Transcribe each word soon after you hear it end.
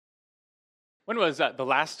When was the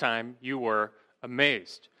last time you were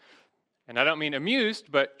amazed? And I don't mean amused,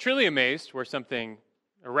 but truly amazed, where something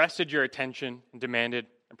arrested your attention and demanded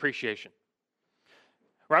appreciation.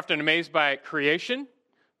 We're often amazed by creation.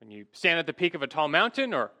 When you stand at the peak of a tall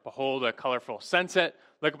mountain or behold a colorful sunset,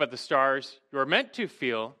 look up at the stars, you are meant to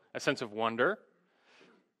feel a sense of wonder.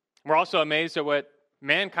 We're also amazed at what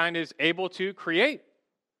mankind is able to create,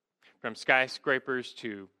 from skyscrapers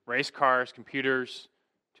to race cars, computers,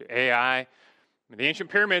 to AI. The ancient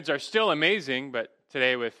pyramids are still amazing, but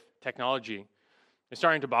today with technology, it's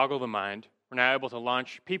starting to boggle the mind. We're now able to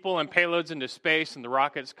launch people and payloads into space, and the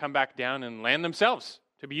rockets come back down and land themselves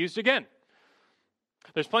to be used again.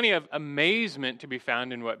 There's plenty of amazement to be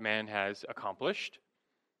found in what man has accomplished.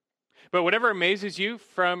 But whatever amazes you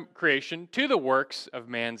from creation to the works of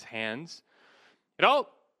man's hands, it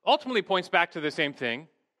all ultimately points back to the same thing,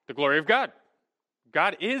 the glory of God.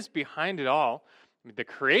 God is behind it all. The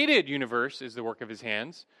created universe is the work of his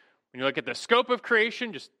hands. When you look at the scope of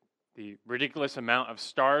creation, just the ridiculous amount of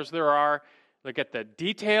stars there are, look at the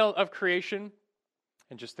detail of creation,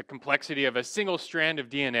 and just the complexity of a single strand of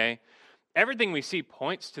DNA, everything we see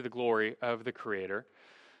points to the glory of the Creator.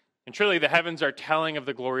 And truly, the heavens are telling of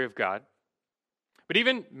the glory of God. But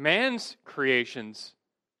even man's creations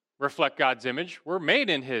reflect God's image. We're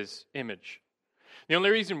made in his image. The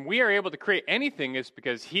only reason we are able to create anything is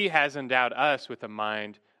because he has endowed us with a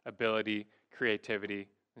mind, ability, creativity,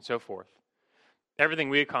 and so forth. Everything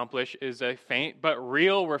we accomplish is a faint but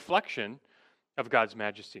real reflection of God's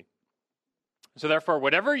majesty. So therefore,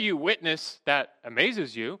 whatever you witness that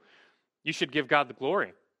amazes you, you should give God the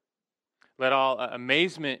glory. Let all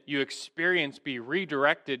amazement you experience be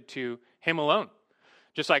redirected to him alone.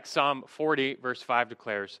 Just like Psalm 40, verse 5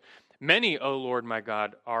 declares, "Many, O Lord my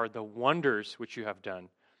God, are the wonders which you have done.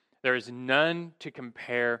 There is none to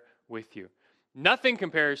compare with you." Nothing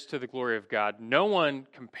compares to the glory of God. No one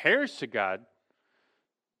compares to God.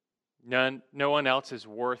 No one else is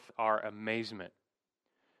worth our amazement.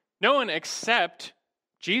 No one except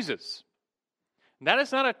Jesus. And that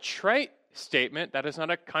is not a trite statement. That is not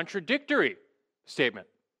a contradictory statement.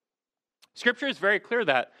 Scripture is very clear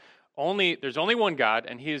that there's only one God,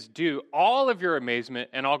 and he is due all of your amazement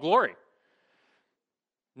and all glory.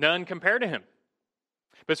 None compare to him.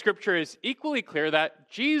 But Scripture is equally clear that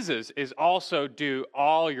Jesus is also due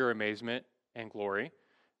all your amazement and glory,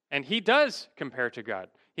 and he does compare to God.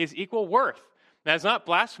 He has equal worth. That is not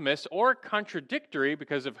blasphemous or contradictory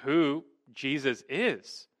because of who Jesus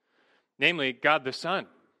is, namely God the Son.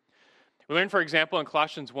 We learn, for example, in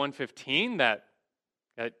Colossians 1:15 that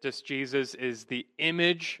this Jesus is the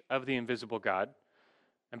image of the invisible God,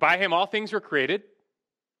 and by him all things were created.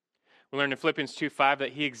 We learn in Philippians 2:5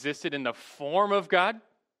 that he existed in the form of God.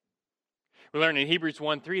 We learn in Hebrews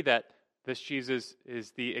 1:3 that this Jesus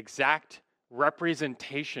is the exact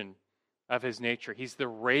representation of his nature. He's the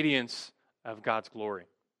radiance of God's glory.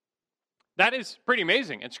 That is pretty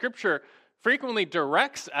amazing, and Scripture frequently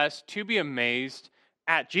directs us to be amazed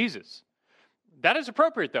at Jesus. That is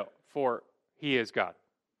appropriate, though, for he is God.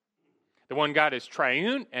 The one God is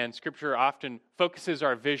triune, and Scripture often focuses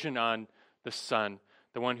our vision on the Son,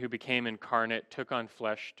 the one who became incarnate, took on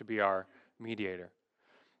flesh to be our mediator.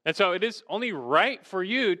 And so it is only right for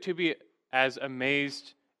you to be as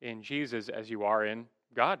amazed in Jesus as you are in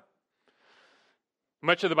God.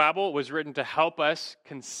 Much of the Bible was written to help us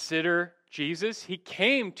consider Jesus. He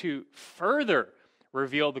came to further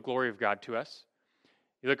reveal the glory of God to us.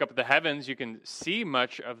 You look up at the heavens, you can see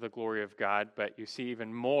much of the glory of God, but you see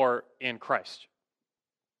even more in Christ.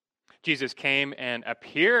 Jesus came and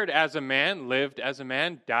appeared as a man, lived as a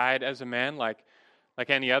man, died as a man, like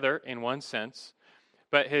any other in one sense.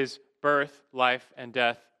 But his birth, life, and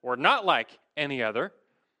death were not like any other,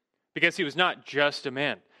 because he was not just a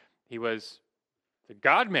man. He was the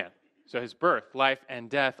God-man. So his birth, life, and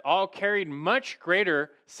death all carried much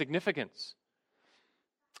greater significance.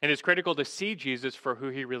 It is critical to see Jesus for who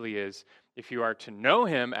he really is if you are to know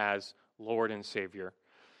him as Lord and Savior.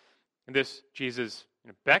 And this Jesus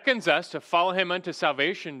beckons us to follow him unto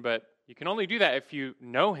salvation, but you can only do that if you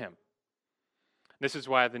know him. This is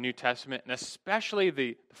why the New Testament, and especially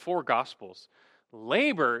the four Gospels,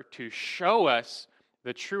 labor to show us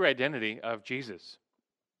the true identity of Jesus.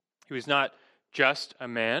 He was not just a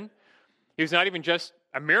man. He was not even just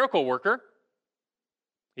a miracle worker.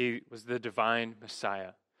 He was the divine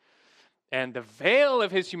Messiah. And the veil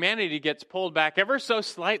of his humanity gets pulled back ever so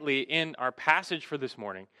slightly in our passage for this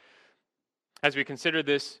morning. As we consider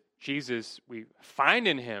this Jesus, we find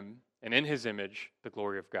in him and in his image the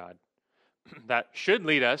glory of God. That should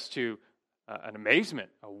lead us to an amazement,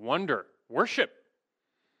 a wonder, worship.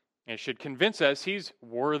 And it should convince us he's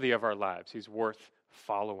worthy of our lives. He's worth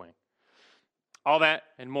following. All that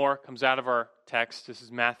and more comes out of our text. This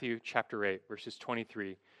is Matthew chapter 8, verses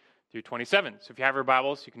 23 through 27. So if you have your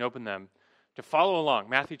Bibles, you can open them to follow along.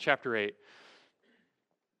 Matthew chapter 8,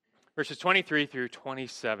 verses 23 through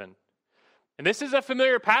 27. And this is a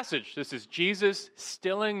familiar passage. This is Jesus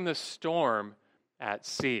stilling the storm at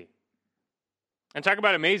sea. And talk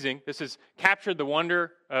about amazing. This has captured the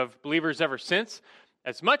wonder of believers ever since.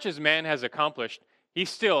 As much as man has accomplished, he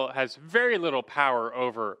still has very little power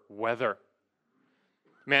over weather.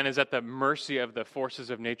 Man is at the mercy of the forces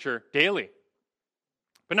of nature daily.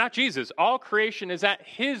 But not Jesus. All creation is at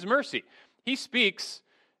his mercy. He speaks,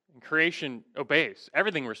 and creation obeys.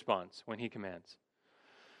 Everything responds when he commands.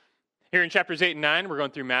 Here in chapters 8 and 9, we're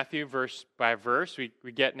going through Matthew verse by verse. We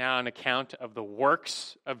get now an account of the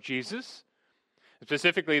works of Jesus.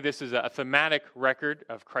 Specifically, this is a thematic record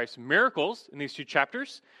of Christ's miracles in these two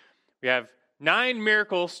chapters. We have 9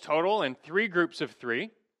 miracles total in 3 groups of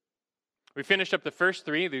 3. We finished up the first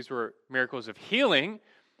 3. These were miracles of healing,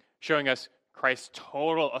 showing us Christ's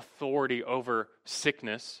total authority over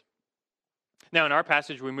sickness. Now, in our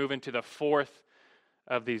passage, we move into the 4th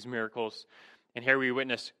of these miracles. And here we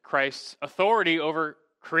witness Christ's authority over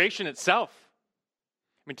creation itself.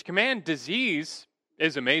 I mean, to command disease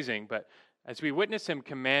is amazing, but as we witness him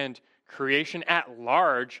command creation at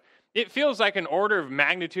large, it feels like an order of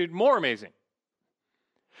magnitude more amazing.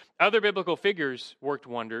 Other biblical figures worked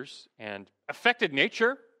wonders and affected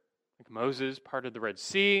nature, like Moses parted the Red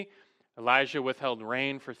Sea, Elijah withheld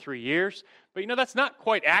rain for 3 years. But that's not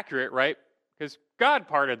quite accurate, right? Because God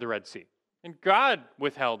parted the Red Sea, and God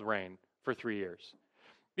withheld rain for 3 years.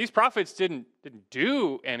 These prophets didn't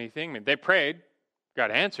do anything. I mean, they prayed,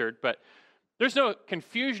 God answered, but there's no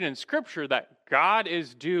confusion in Scripture that God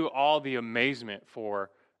is due all the amazement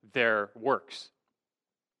for their works.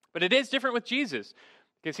 But it is different with Jesus,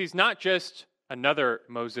 because he's not just another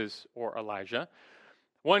Moses or Elijah.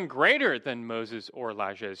 One greater than Moses or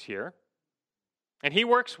Elijah is here. And he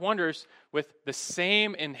works wonders with the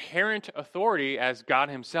same inherent authority as God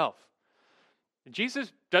himself.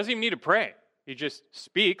 Jesus doesn't even need to pray. He just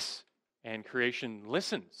speaks and creation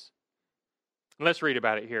listens. Let's read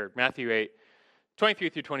about it here. Matthew 8, 23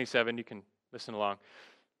 through 27. You can listen along.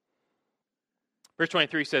 Verse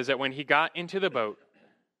 23 says that when he got into the boat,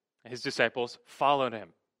 his disciples followed him.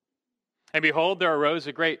 And behold, there arose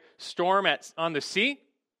a great storm on the sea,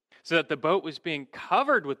 so that the boat was being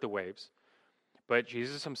covered with the waves. But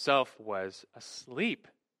Jesus himself was asleep.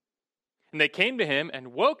 And they came to him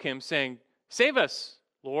and woke him, saying, "Save us,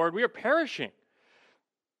 Lord, we are perishing."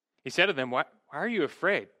 He said to them, Why are you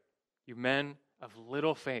afraid, you men of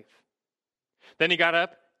little faith? Then he got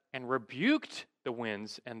up and rebuked the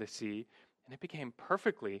winds and the sea, and it became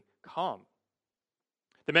perfectly calm.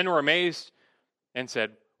 The men were amazed and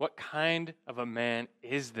said, "What kind of a man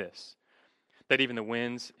is this, that even the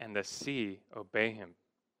winds and the sea obey him?"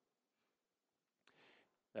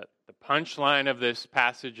 The punchline of this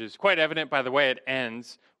passage is quite evident by the way it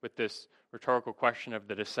ends with this rhetorical question of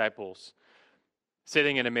the disciples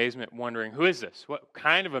sitting in amazement, wondering, who is this? What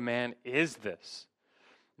kind of a man is this?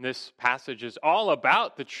 And this passage is all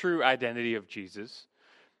about the true identity of Jesus.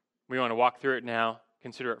 We want to walk through it now,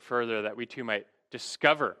 consider it further, that we too might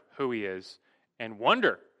discover who he is and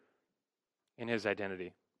wonder in his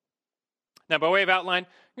identity. Now, by way of outline,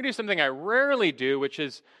 I'm going to do something I rarely do, which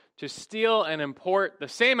is to steal and import the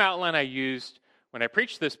same outline I used when I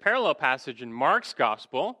preached this parallel passage in Mark's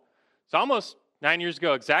gospel. It's almost 9 years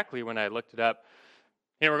ago exactly when I looked it up.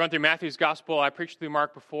 We're going through Matthew's gospel. I preached through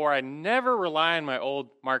Mark before. I never rely on my old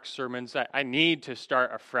Mark sermons. I need to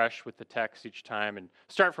start afresh with the text each time and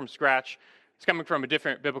start from scratch. It's coming from a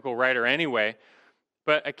different biblical writer anyway.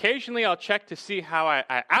 But occasionally I'll check to see how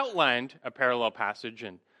I outlined a parallel passage,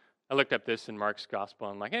 and I looked up this in Mark's gospel,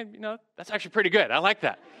 and I'm like, hey, that's actually pretty good. I like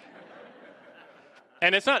that.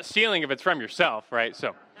 And it's not stealing if it's from yourself, right?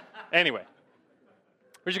 So anyway,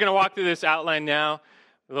 we're just going to walk through this outline now,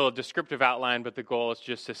 a little descriptive outline, but the goal is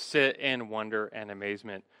just to sit in wonder and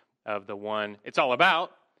amazement of the one it's all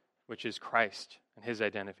about, which is Christ and his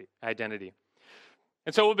identity.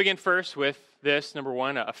 And so we'll begin first with this, number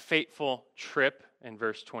one, a fateful trip in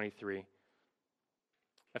verse 23.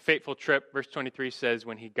 A fateful trip, verse 23 says,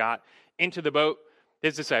 when he got into the boat,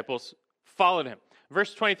 his disciples followed him.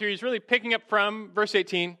 Verse 23 is really picking up from verse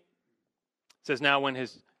 18. It says, now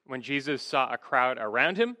when Jesus saw a crowd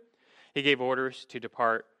around him, he gave orders to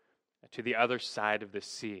depart to the other side of the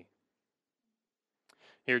sea.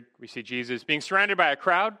 Here we see Jesus being surrounded by a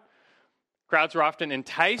crowd. Crowds were often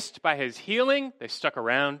enticed by his healing. They stuck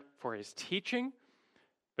around for his teaching.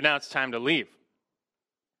 But now it's time to leave.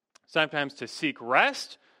 sometimes to seek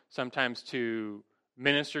rest, sometimes to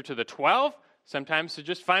minister to the 12, sometimes to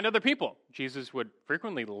just find other people. Jesus would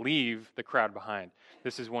frequently leave the crowd behind.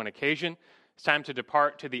 This is one occasion. It's time to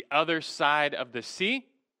depart to the other side of the sea.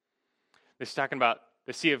 This is talking about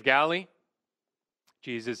the Sea of Galilee.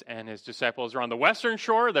 Jesus and his disciples are on the western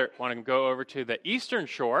shore. They want to go over to the eastern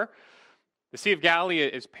shore. The Sea of Galilee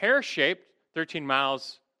is pear-shaped, 13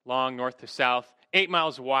 miles long north to south, 8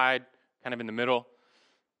 miles wide, kind of in the middle.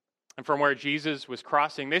 And from where Jesus was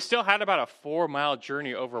crossing, they still had about a 4-mile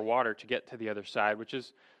journey over water to get to the other side, which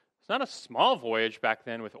is it's not a small voyage back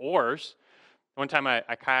then with oars. One time I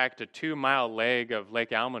kayaked a 2-mile leg of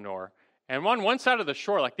Lake Almanor, and on one side of the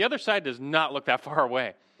shore, like the other side does not look that far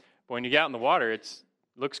away. But when you get out in the water,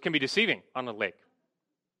 looks can be deceiving on the lake.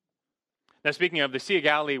 Now, speaking of, the Sea of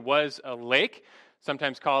Galilee was a lake,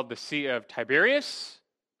 sometimes called the Sea of Tiberias,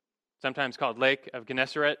 sometimes called Lake of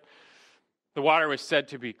Gennesaret. The water was said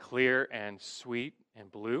to be clear and sweet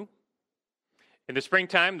and blue. In the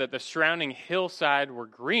springtime, the surrounding hillside were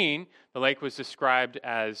green. The lake was described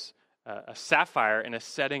as a sapphire in a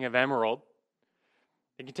setting of emerald.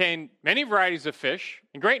 It contained many varieties of fish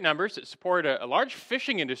in great numbers. It supported a large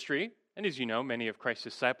fishing industry. And as you know, many of Christ's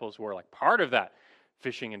disciples were like part of that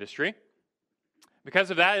fishing industry.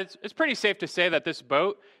 Because of that, it's pretty safe to say that this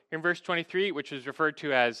boat in verse 23, which is referred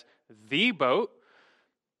to as the boat,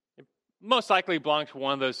 it most likely belonged to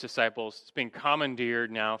one of those disciples. It's being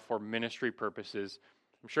commandeered now for ministry purposes.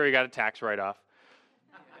 I'm sure you got a tax write-off.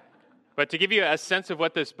 But to give you a sense of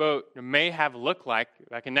what this boat may have looked like,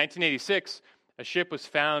 back in 1986, a ship was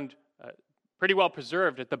found pretty well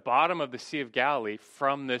preserved at the bottom of the Sea of Galilee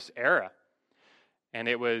from this era. And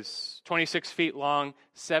it was 26 feet long,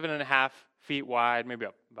 7.5 feet wide, maybe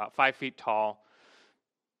about 5 feet tall.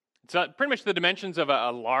 It's pretty much the dimensions of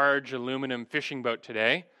a large aluminum fishing boat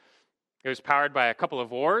today. It was powered by a couple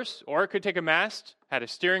of oars, or it could take a mast, had a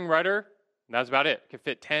steering rudder, and that was about it. It could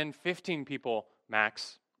fit 10, 15 people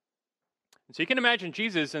max. And so you can imagine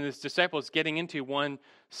Jesus and his disciples getting into one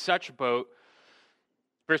such boat.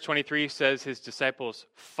 Verse 23 says his disciples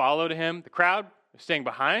followed him. The crowd was staying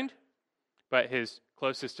behind, but his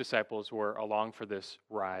closest disciples were along for this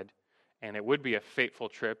ride. And it would be a fateful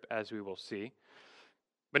trip, as we will see.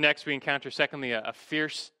 But next we encounter, secondly, a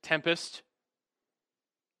fierce tempest.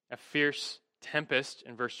 A fierce tempest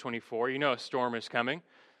in verse 24. You know a storm is coming.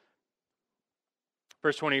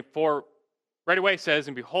 Verse 24 right away says,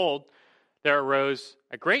 "And behold, there arose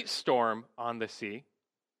a great storm on the sea,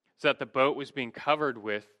 so that the boat was being covered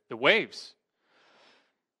with the waves."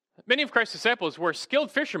 Many of Christ's disciples were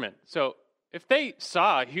skilled fishermen, so if they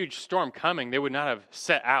saw a huge storm coming, they would not have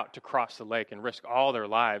set out to cross the lake and risk all their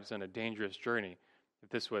lives on a dangerous journey if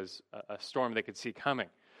this was a storm they could see coming.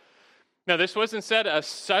 Now, this was instead a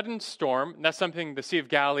sudden storm, and that's something the Sea of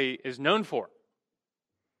Galilee is known for.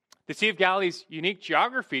 The Sea of Galilee's unique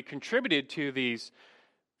geography contributed to these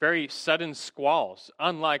very sudden squalls,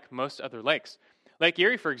 unlike most other lakes. Lake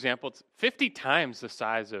Erie, for example, it's 50 times the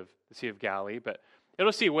size of the Sea of Galilee, but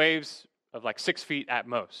it'll see waves of like 6 feet at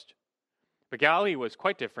most. But Galilee was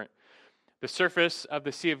quite different. The surface of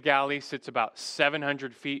the Sea of Galilee sits about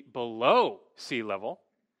 700 feet below sea level.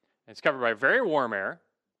 It's covered by very warm air.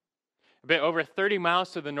 A bit over 30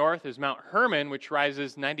 miles to the north is Mount Hermon, which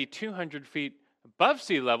rises 9,200 feet above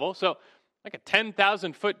sea level, so like a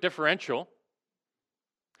 10,000-foot differential.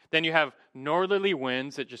 Then you have northerly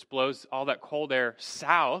winds that just blows all that cold air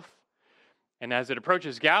south. And as it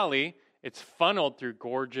approaches Galilee, it's funneled through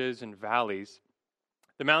gorges and valleys.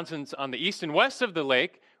 The mountains on the east and west of the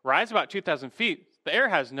lake rise about 2,000 feet. The air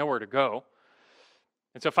has nowhere to go.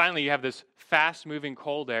 And so finally you have this fast-moving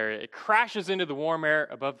cold air. It crashes into the warm air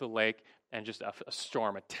above the lake, and just a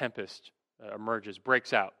storm, a tempest emerges,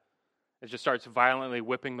 breaks out. It just starts violently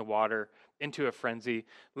whipping the water into a frenzy.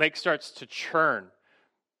 Lake starts to churn.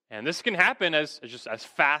 And this can happen as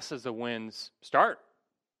fast as the winds start.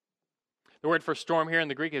 The word for storm here in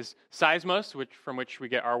the Greek is seismos, from which we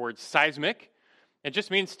get our word seismic. It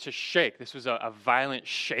just means to shake. This was a violent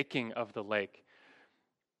shaking of the lake.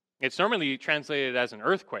 It's normally translated as an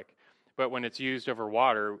earthquake, but when it's used over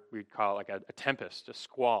water, we'd call it like a tempest, a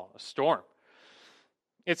squall, a storm.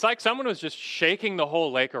 It's like someone was just shaking the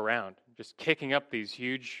whole lake around, just kicking up these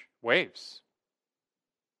huge waves.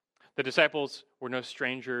 The disciples were no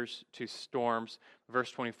strangers to storms.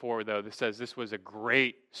 Verse 24, though, this says this was a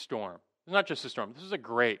great storm. It's not just a storm. This was a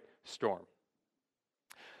great storm.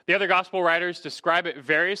 The other gospel writers describe it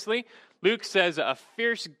variously. Luke says a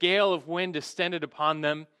fierce gale of wind descended upon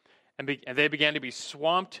them, and they began to be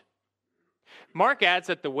swamped. Mark adds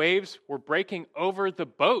that the waves were breaking over the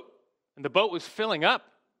boat, and the boat was filling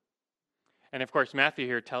up. And of course, Matthew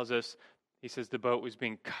here tells us, he says the boat was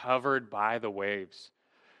being covered by the waves.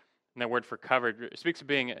 And that word for covered speaks of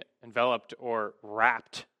being enveloped or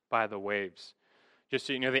wrapped by the waves. Just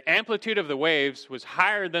so you know, the amplitude of the waves was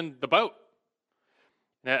higher than the boat.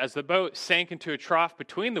 Now, as the boat sank into a trough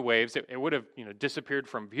between the waves, it would have disappeared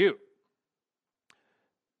from view.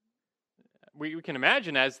 We can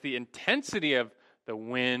imagine as the intensity of the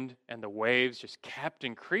wind and the waves just kept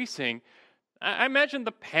increasing, I imagine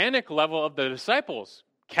the panic level of the disciples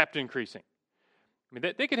kept increasing. I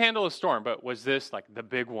mean, they could handle a storm, but was this like the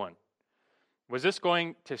big one? Was this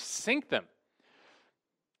going to sink them?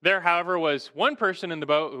 There, however, was one person in the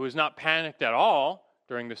boat who was not panicked at all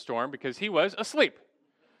during the storm because he was asleep.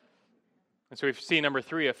 And so we see number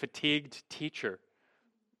 3, a fatigued teacher.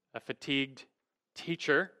 A fatigued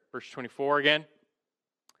teacher, verse 24 again.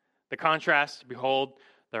 The contrast, behold,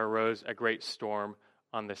 there arose a great storm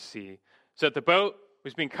on the sea. So that the boat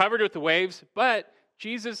was being covered with the waves, but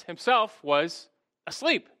Jesus himself was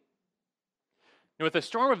asleep. And with a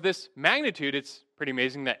storm of this magnitude, it's pretty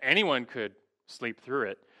amazing that anyone could sleep through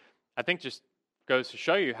it. I think just goes to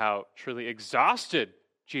show you how truly exhausted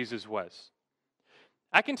Jesus was.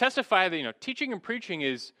 I can testify that, teaching and preaching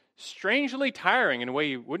is strangely tiring in a way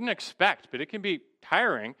you wouldn't expect, but it can be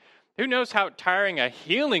tiring. Who knows how tiring a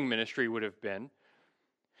healing ministry would have been?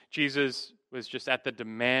 Jesus was just at the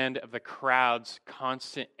demand of the crowd's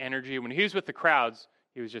constant energy. When he was with the crowds,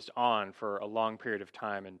 he was just on for a long period of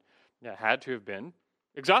time, and it had to have been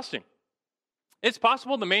exhausting. It's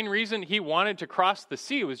possible the main reason he wanted to cross the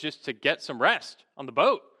sea was just to get some rest on the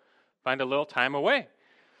boat, find a little time away.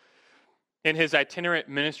 In his itinerant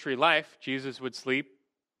ministry life, Jesus would sleep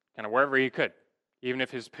kind of wherever he could, even if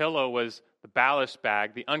his pillow was the ballast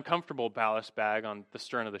bag, the uncomfortable ballast bag on the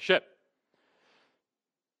stern of the ship.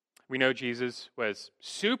 We know Jesus was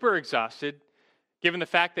super exhausted, given the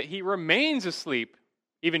fact that he remains asleep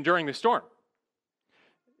even during the storm.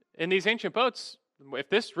 In these ancient boats, if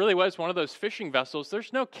this really was one of those fishing vessels,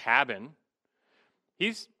 there's no cabin.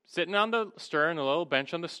 He's sitting on the stern, a little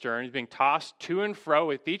bench on the stern. He's being tossed to and fro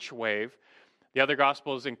with each wave. The other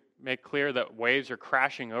Gospels make clear that waves are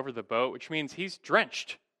crashing over the boat, which means he's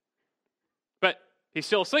drenched. But he's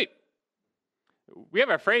still asleep. We have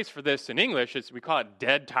a phrase for this in English. We call it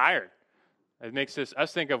dead tired. It makes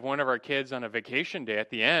us think of one of our kids on a vacation day at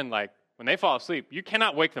the end, like when they fall asleep, you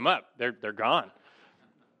cannot wake them up. They're gone.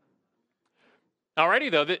 Already,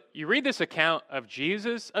 though, that you read this account of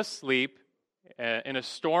Jesus asleep in a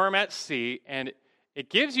storm at sea, and it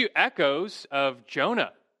gives you echoes of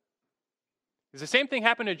Jonah. The same thing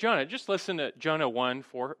happened to Jonah. Just listen to Jonah 1,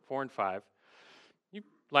 4 and 5. You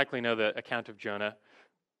likely know the account of Jonah.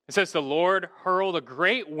 It says, the Lord hurled a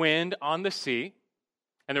great wind on the sea,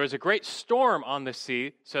 and there was a great storm on the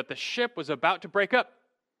sea, so that the ship was about to break up.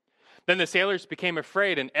 Then the sailors became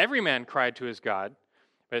afraid, and every man cried to his God.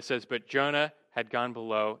 But it says, but Jonah had gone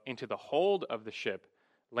below into the hold of the ship,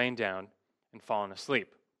 lain down, and fallen asleep.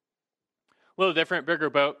 A little different, bigger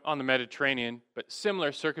boat on the Mediterranean, but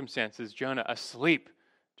similar circumstances, Jonah asleep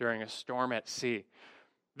during a storm at sea.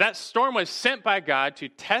 That storm was sent by God to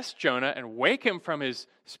test Jonah and wake him from his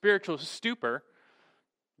spiritual stupor.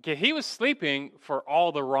 Okay, he was sleeping for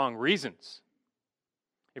all the wrong reasons.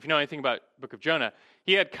 If you know anything about the book of Jonah,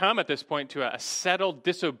 he had come at this point to a settled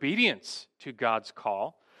disobedience to God's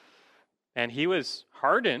call, and he was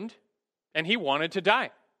hardened, and he wanted to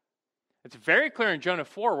die. It's very clear in Jonah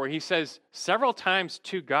 4 where he says several times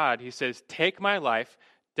to God, he says, take my life,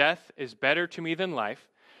 death is better to me than life.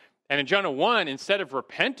 And in Jonah 1, instead of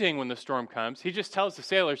repenting when the storm comes, he just tells the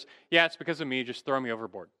sailors, yeah, it's because of me, just throw me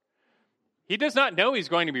overboard. He does not know he's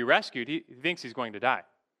going to be rescued. He thinks he's going to die.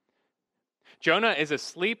 Jonah is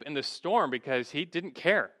asleep in the storm because he didn't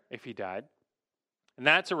care if he died. And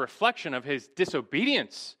that's a reflection of his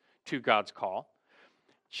disobedience to God's call.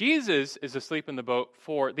 Jesus is asleep in the boat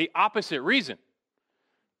for the opposite reason.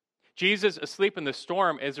 Jesus asleep in the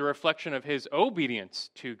storm is a reflection of his obedience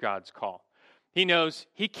to God's call. He knows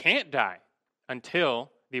he can't die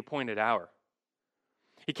until the appointed hour.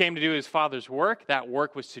 He came to do his Father's work. That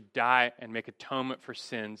work was to die and make atonement for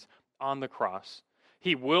sins on the cross.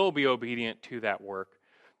 He will be obedient to that work,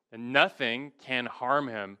 and nothing can harm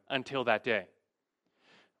him until that day.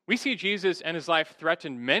 We see Jesus and his life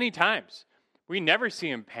threatened many times. We never see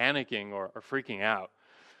him panicking or freaking out.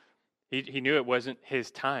 He knew it wasn't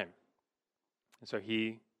his time. And so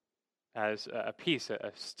he has a peace,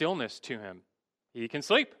 a stillness to him. He can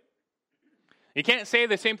sleep. You can't say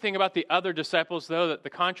the same thing about the other disciples, though, that the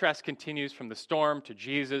contrast continues from the storm to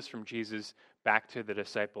Jesus, from Jesus back to the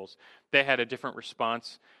disciples. They had a different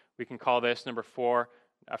response. We can call this, number 4,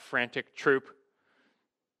 a frantic troop.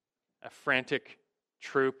 a frantic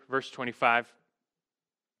troop. Verse 25,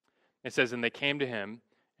 it says, "And they came to him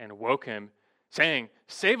and woke him, saying,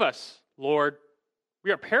 'Save us, Lord,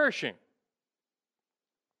 we are perishing.'"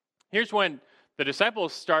 Here's when the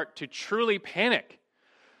disciples start to truly panic.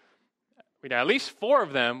 At least 4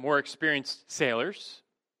 of them were experienced sailors.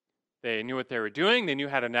 They knew what they were doing. They knew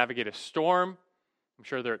how to navigate a storm. I'm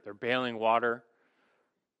sure they're bailing water.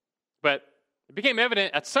 But it became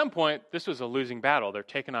evident at some point this was a losing battle. They're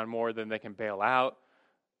taking on more than they can bail out.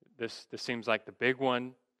 This seems like the big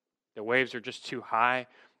one. The waves are just too high.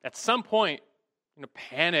 At some point,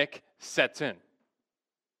 panic sets in.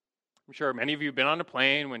 I'm sure many of you have been on a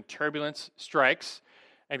plane when turbulence strikes,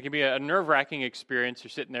 and it can be a nerve-wracking experience. You're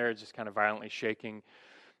sitting there just kind of violently shaking.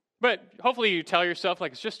 But hopefully you tell yourself,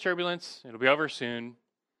 it's just turbulence. It'll be over soon.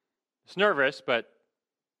 It's nervous, but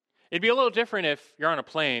it'd be a little different if you're on a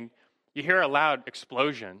plane, you hear a loud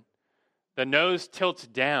explosion, the nose tilts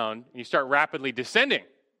down, and you start rapidly descending.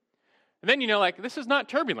 And then this is not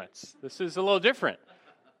turbulence. This is a little different.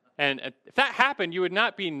 And if that happened, you would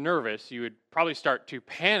not be nervous. You would probably start to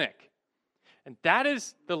panic. And that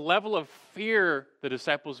is the level of fear the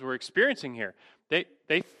disciples were experiencing here. They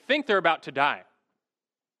think they're about to die.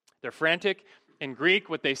 They're frantic. In Greek,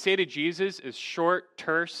 what they say to Jesus is short,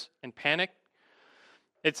 terse, and panic.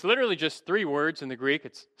 It's literally just 3 words in the Greek.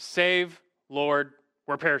 It's "Save, Lord,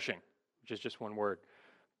 we're perishing," which is just 1 word.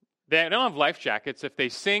 They don't have life jackets. If they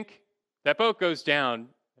sink, that boat goes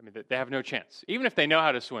down. They have no chance. Even if they know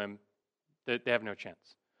how to swim, they have no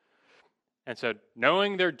chance. And so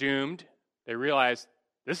knowing they're doomed, they realize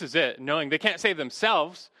this is it. Knowing they can't save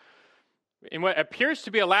themselves, in what appears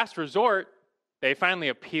to be a last resort, they finally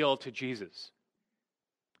appeal to Jesus.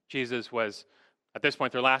 Jesus was, at this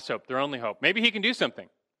point, their last hope, their only hope. Maybe he can do something.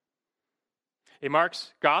 In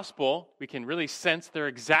Mark's gospel, we can really sense their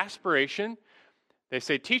exasperation. They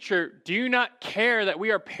say, "Teacher, do you not care that we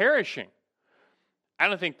are perishing?" I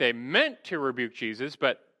don't think they meant to rebuke Jesus,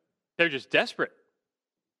 but they're just desperate.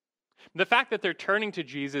 The fact that they're turning to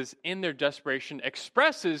Jesus in their desperation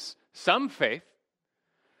expresses some faith.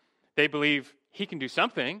 They believe he can do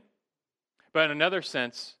something, but in another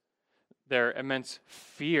sense, their immense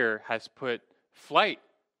fear has put flight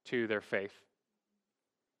to their faith.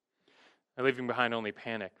 They're leaving behind only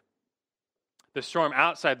panic. The storm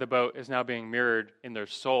outside the boat is now being mirrored in their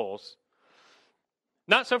souls.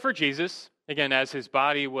 Not so for Jesus. Again, as his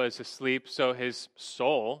body was asleep, so his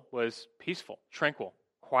soul was peaceful, tranquil,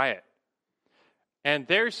 quiet. And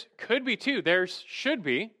theirs could be too. Theirs should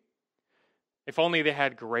be, if only they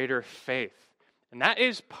had greater faith. And that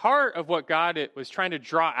is part of what God was trying to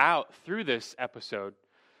draw out through this episode.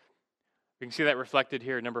 We can see that reflected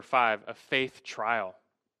here, number 5, a faith trial.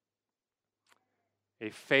 A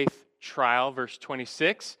faith trial, verse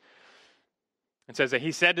 26. It says that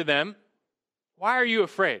he said to them, "Why are you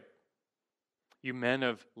afraid, you men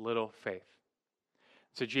of little faith?"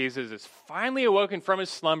 So Jesus is finally awoken from his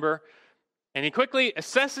slumber, and he quickly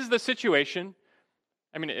assesses the situation.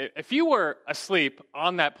 If you were asleep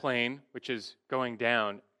on that plane, which is going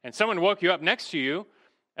down, and someone woke you up next to you,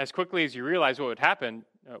 as quickly as you realize what would happen,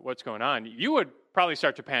 what's going on, you would probably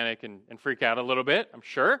start to panic and freak out a little bit, I'm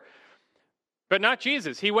sure. But not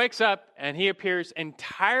Jesus. He wakes up and he appears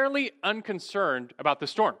entirely unconcerned about the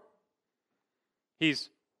storm. He's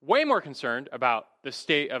way more concerned about the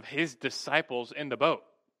state of his disciples in the boat.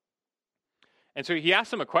 And so he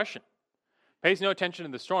asks them a question. Pays no attention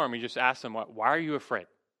to the storm. He just asks them, "Why are you afraid?"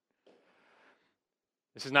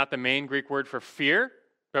 This is not the main Greek word for fear,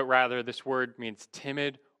 but rather this word means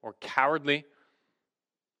timid or cowardly.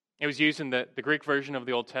 It was used in the Greek version of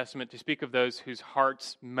the Old Testament to speak of those whose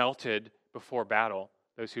hearts melted before battle,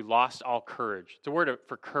 those who lost all courage. It's a word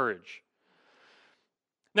for courage.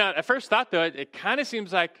 Now, at first thought, though, it kind of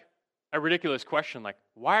seems like a ridiculous question, like,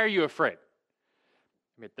 why are you afraid?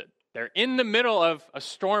 They're in the middle of a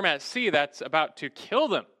storm at sea that's about to kill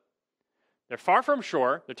them. They're far from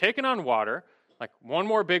shore. They're taking on water. Like, one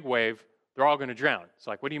more big wave, they're all going to drown. It's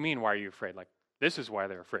like, what do you mean, why are you afraid? Like, this is why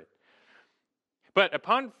they're afraid. But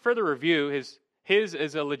upon further review, his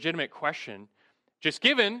is a legitimate question, just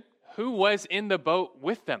given who was in the boat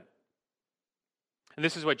with them. And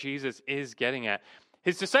this is what Jesus is getting at.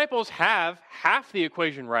 His disciples have half the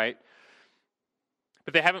equation right,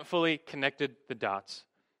 but they haven't fully connected the dots.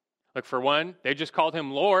 Look, for one, they just called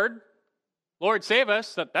him Lord. Lord, save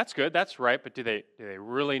us. That's good. That's right. But do they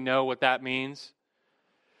really know what that means?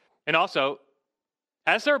 And also,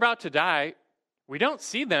 as they're about to die, we don't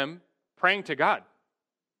see them praying to God,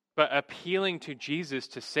 but appealing to Jesus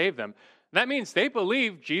to save them. That means they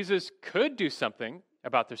believe Jesus could do something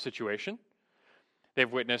about their situation. They've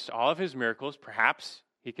witnessed all of his miracles, perhaps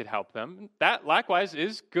he could help them. That likewise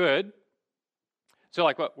is good. So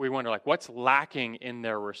we wonder, what's lacking in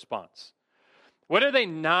their response? What are they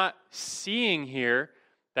not seeing here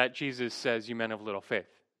that Jesus says, you men of little faith?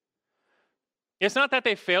 It's not that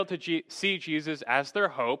they failed to see Jesus as their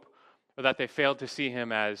hope, or that they failed to see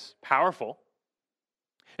him as powerful.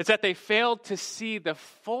 It's that they failed to see the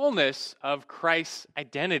fullness of Christ's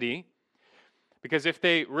identity, because if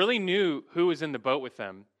they really knew who was in the boat with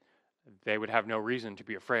them, they would have no reason to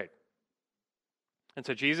be afraid. And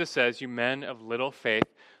so Jesus says, you men of little faith.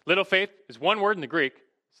 Little faith is one word in the Greek.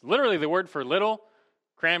 It's literally the word for little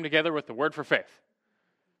crammed together with the word for faith.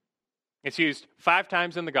 It's used 5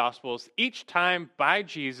 times in the Gospels, each time by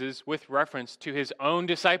Jesus with reference to his own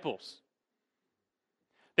disciples.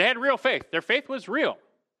 They had real faith. Their faith was real.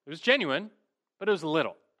 It was genuine, but it was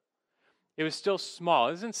little. It was still small.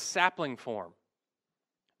 It was in sapling form.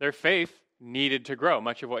 Their faith needed to grow.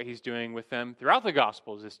 Much of what he's doing with them throughout the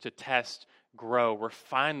Gospels is to test, grow,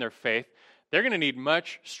 refine their faith. They're going to need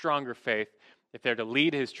much stronger faith if they're to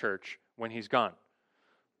lead his church when he's gone.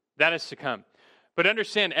 That is to come. But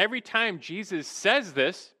understand, every time Jesus says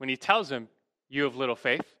this, when he tells them, you of little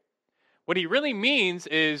faith, what he really means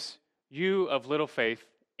is, you of little faith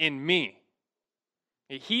in me.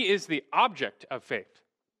 He is the object of faith.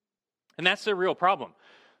 And that's the real problem.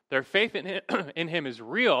 Their faith in him is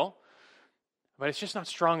real, but it's just not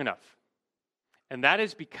strong enough. And that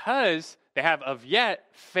is because they have of yet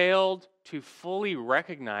failed to fully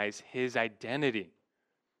recognize his identity.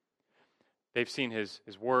 They've seen his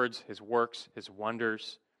words, his works, his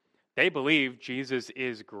wonders. They believe Jesus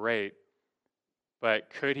is great, but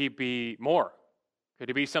could he be more? Could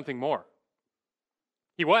he be something more?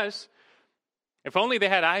 He was. If only they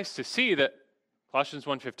had eyes to see that Colossians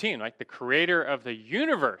 1:15, right? The creator of the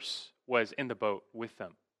universe was in the boat with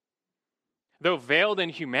them. Though veiled in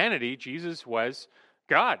humanity, Jesus was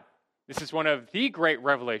God. This is one of the great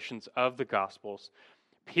revelations of the Gospels.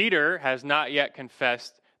 Peter has not yet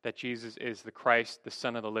confessed that Jesus is the Christ, the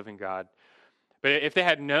Son of the living God. But if they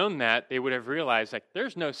had known that, they would have realized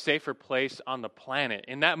there's no safer place on the planet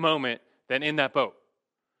in that moment than in that boat.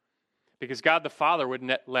 Because God the Father would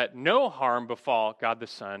let no harm befall God the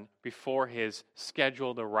Son before his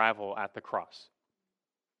scheduled arrival at the cross.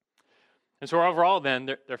 And so overall then,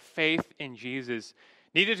 their faith in Jesus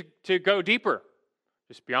needed to go deeper,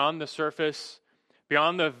 just beyond the surface,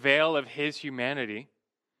 beyond the veil of his humanity.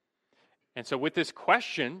 And so with this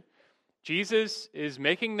question, Jesus is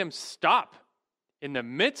making them stop in the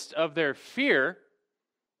midst of their fear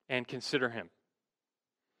and consider him.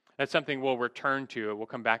 That's something we'll return to. We'll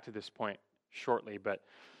come back to this point shortly, but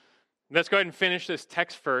let's go ahead and finish this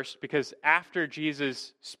text first, because after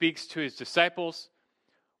Jesus speaks to his disciples,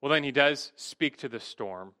 well, then he does speak to the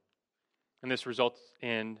storm. And this results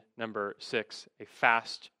in number 6, a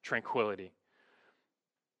fast tranquility.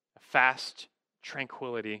 A fast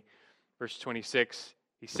tranquility. Verse 26,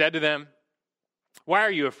 he said to them, why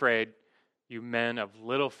are you afraid, you men of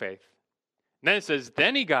little faith? And then it says,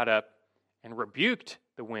 then he got up and rebuked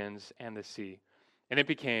the winds and the sea, and it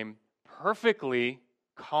became perfectly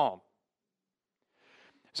calm.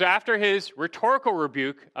 So after his rhetorical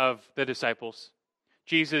rebuke of the disciples,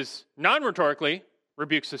 Jesus non-rhetorically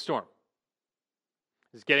rebukes the storm.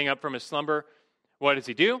 He's getting up from his slumber. What does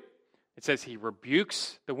he do? It says he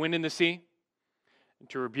rebukes the wind and the sea. And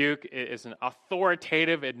to rebuke is an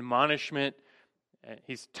authoritative admonishment.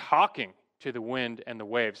 He's talking to the wind and the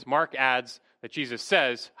waves. Mark adds that Jesus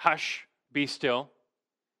says, hush, be still.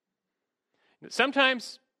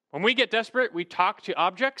 Sometimes when we get desperate, we talk to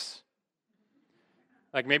objects.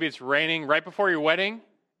 Like maybe it's raining right before your wedding,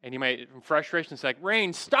 and you might, in frustration, say,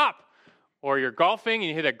 rain, stop. Or you're golfing and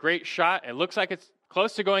you hit a great shot. It looks like it's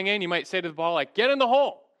close to going in. You might say to the ball, get in the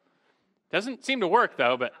hole. Doesn't seem to work,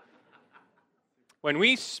 though, but when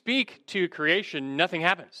we speak to creation, nothing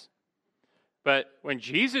happens. But when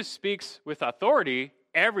Jesus speaks with authority,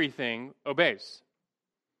 everything obeys.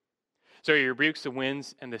 So he rebukes the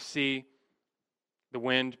winds and the sea, the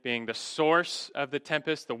wind being the source of the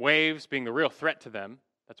tempest, the waves being the real threat to them.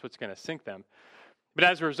 That's what's going to sink them. But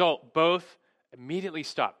as a result, both immediately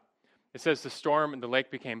stop. It says the storm and the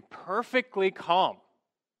lake became perfectly calm.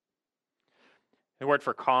 The word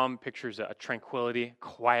for calm pictures a tranquility,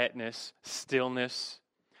 quietness, stillness.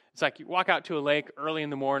 It's like you walk out to a lake early in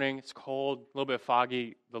the morning, it's cold, a little bit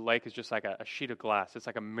foggy. The lake is just like a sheet of glass. It's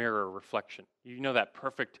like a mirror reflection. You know that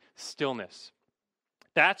perfect stillness.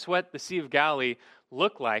 That's what the Sea of Galilee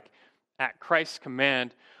looked like at Christ's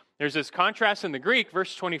command. There's this contrast in the Greek,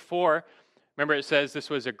 verse 24. Remember it says this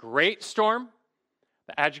was a great storm.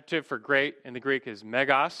 The adjective for great in the Greek is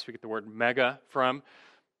megas. We get the word mega from.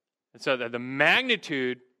 And so the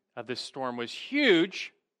magnitude of this storm was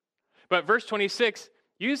huge. But verse 26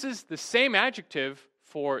 uses the same adjective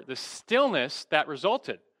for the stillness that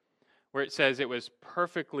resulted, where it says it was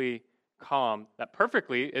perfectly calm. That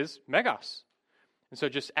perfectly is megas. And so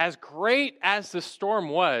just as great as the storm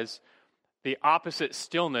was, the opposite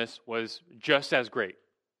stillness was just as great.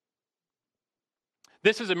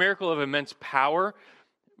 This is a miracle of immense power.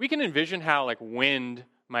 We can envision how like wind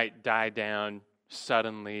might die down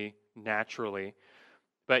suddenly, naturally,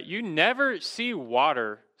 but you never see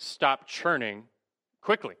water stop churning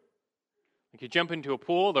quickly. Like you jump into a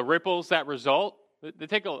pool, the ripples that result, they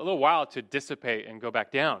take a little while to dissipate and go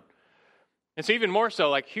back down. And so even more so,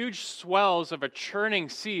 like huge swells of a churning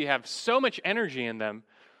sea have so much energy in them,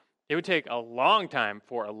 it would take a long time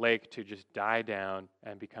for a lake to just die down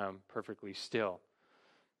and become perfectly still.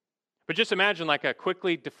 But just imagine like a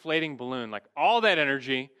quickly deflating balloon, like all that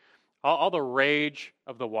energy, all the rage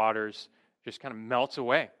of the waters just kind of melts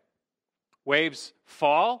away. Waves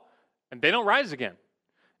fall and they don't rise again.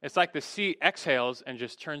 It's like the sea exhales and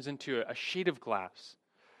just turns into a sheet of glass.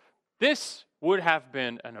 This would have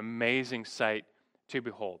been an amazing sight to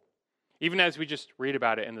behold. Even as we just read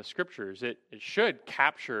about it in the scriptures, it should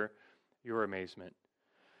capture your amazement.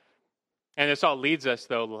 And this all leads us,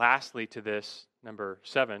 though, lastly to this, number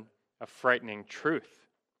 7, a frightening truth.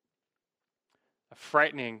 A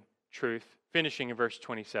frightening truth, finishing in verse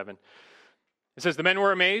 27. It says, the men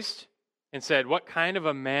were amazed and said, what kind of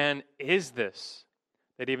a man is this,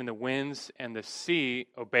 that even the winds and the sea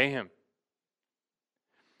obey him?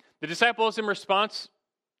 The disciples, in response,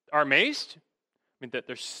 are amazed. I mean, that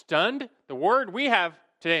they're stunned. The word we have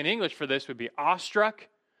today in English for this would be awestruck.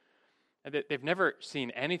 And they've never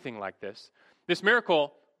seen anything like this. This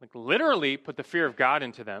miracle literally put the fear of God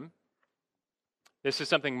into them. This is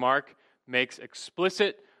something Mark makes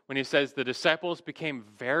explicit when he says the disciples became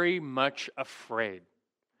very much afraid.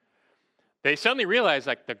 They suddenly realized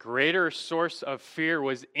the greater source of fear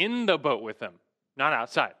was in the boat with them, not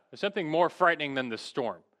outside. There's something more frightening than the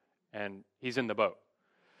storm, and he's in the boat.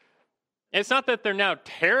 And it's not that they're now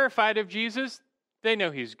terrified of Jesus. They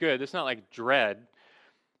know he's good. It's not like dread.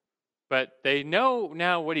 But they know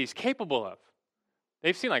now what he's capable of.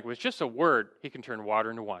 They've seen with just a word, he can turn water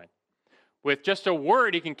into wine. With just a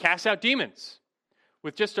word, he can cast out demons.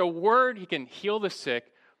 With just a word, he can heal the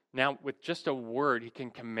sick. Now, with just a word, he can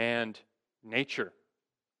command nature.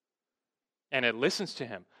 And it listens to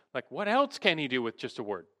him. What else can he do with just a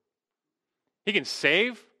word? He can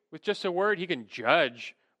save with just a word. He can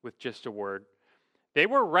judge with just a word. They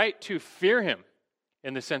were right to fear him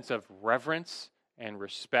in the sense of reverence and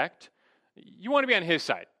respect. You want to be on his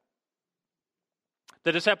side.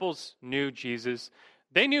 The disciples knew Jesus.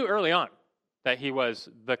 They knew early on that he was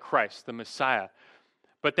the Christ, the Messiah.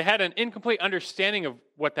 But they had an incomplete understanding of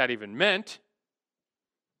what that even meant.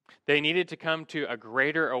 They needed to come to a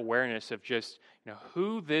greater awareness of just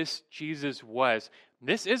who this Jesus was.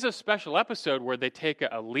 This is a special episode where they take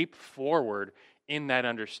a leap forward in that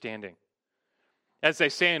understanding. As they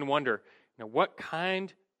say and wonder, what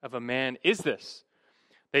kind of a man is this,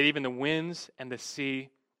 that even the winds and the sea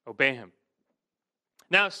obey him?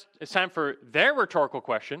 Now it's time for their rhetorical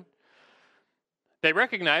question. They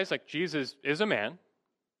recognize Jesus is a man,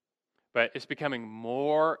 but it's becoming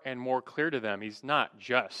more and more clear to them he's not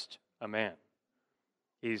just a man.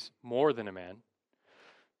 He's more than a man.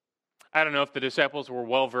 I don't know if the disciples were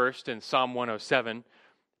well versed in Psalm 107,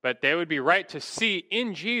 but they would be right to see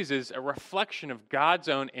in Jesus a reflection of God's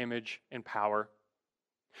own image and power.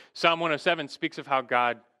 Psalm 107 speaks of how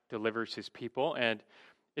God delivers his people, and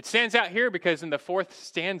it stands out here because in the 4th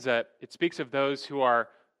stanza, it speaks of those who are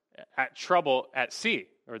at trouble at sea,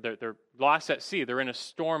 or they're lost at sea. They're in a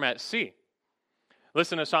storm at sea.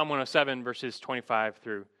 Listen to Psalm 107, verses 25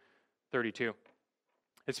 through 32.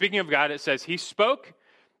 And speaking of God, it says, he spoke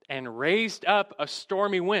and raised up a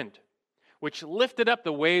stormy wind, which lifted up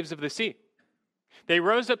the waves of the sea. They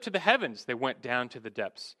rose up to the heavens. They went down to the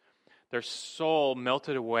depths. Their soul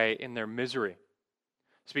melted away in their misery.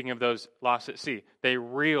 Speaking of those lost at sea, they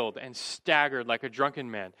reeled and staggered like a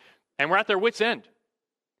drunken man and were at their wits' end.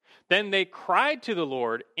 Then they cried to the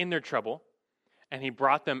Lord in their trouble, and he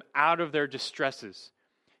brought them out of their distresses.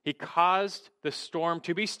 He caused the storm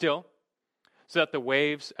to be still, so that the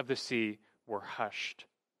waves of the sea were hushed.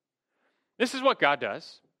 This is what God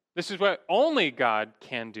does. This is what only God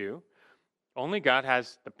can do. Only God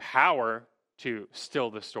has the power to still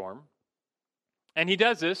the storm. And he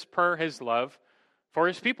does this per his love for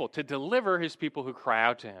his people, to deliver his people who cry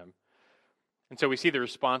out to him. And so we see the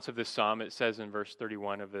response of this psalm. It says in verse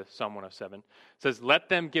 31 of the Psalm 107, it says, let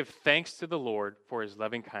them give thanks to the Lord for his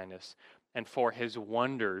loving kindness, and for his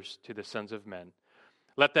wonders to the sons of men.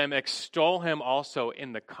 Let them extol him also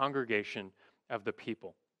in the congregation of the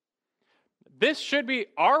people. This should be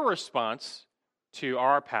our response to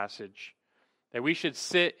our passage, that we should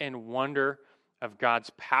sit in wonder of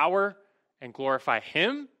God's power and glorify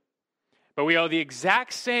him, but we owe the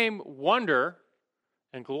exact same wonder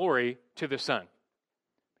and glory to the Son,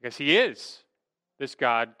 because he is this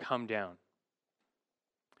God come down.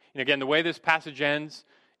 And again, the way this passage ends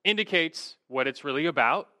indicates what it's really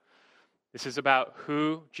about. This is about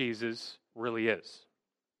who Jesus really is.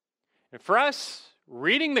 And for us,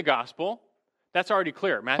 reading the gospel, that's already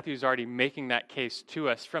clear. Matthew's already making that case to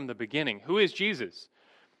us from the beginning. Who is Jesus?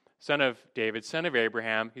 Son of David, son of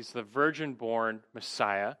Abraham. He's the virgin-born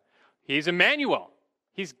Messiah. He's Emmanuel.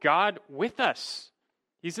 He's God with us.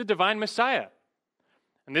 He's the divine Messiah.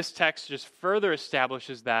 And this text just further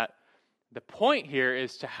establishes that the point here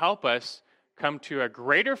is to help us come to a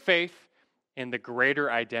greater faith in the greater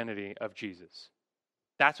identity of Jesus.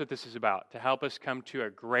 That's what this is about, to help us come to a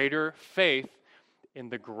greater faith in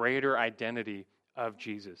the greater identity of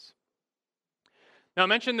Jesus. Now, I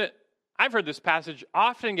mentioned that I've heard this passage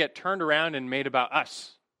often get turned around and made about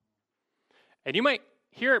us. And you might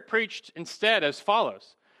hear it preached instead as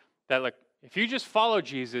follows, that like, if you just follow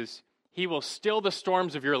Jesus, he will still the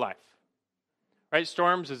storms of your life. Right?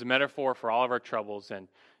 Storms is a metaphor for all of our troubles. And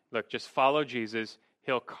look, just follow Jesus.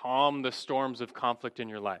 He'll calm the storms of conflict in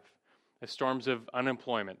your life. The storms of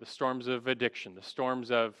unemployment, the storms of addiction, the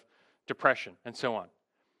storms of depression, and so on.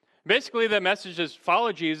 Basically, the message is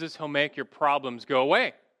follow Jesus. He'll make your problems go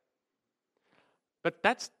away. But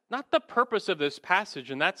that's not the purpose of this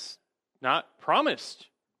passage, and that's not promised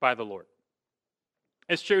by the Lord.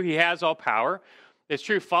 It's true, he has all power. It's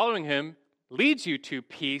true, following him leads you to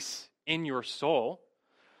peace in your soul.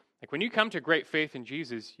 Like when you come to great faith in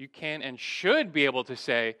Jesus, you can and should be able to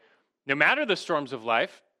say, no matter the storms of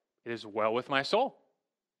life, it is well with my soul.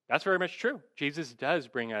 That's very much true. Jesus does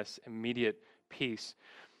bring us immediate peace.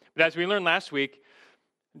 But as we learned last week,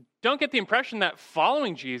 don't get the impression that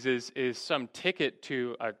following Jesus is some ticket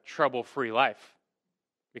to a trouble-free life,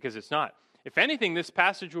 because it's not. If anything, this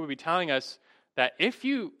passage will be telling us that if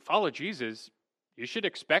you follow Jesus, you should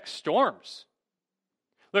expect storms.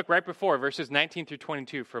 Look, right before verses 19 through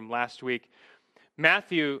 22 from last week,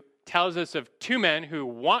 Matthew tells us of two men who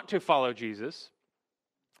want to follow Jesus,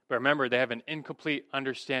 but remember, they have an incomplete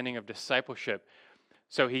understanding of discipleship.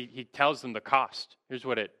 So he tells them the cost. Here's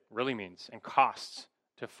what it really means, and costs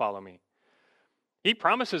to follow me. He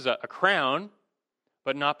promises a crown,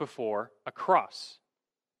 but not before a cross.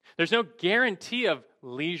 There's no guarantee of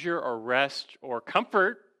leisure or rest or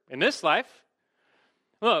comfort in this life.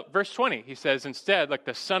 Look, verse 20, he says, instead, like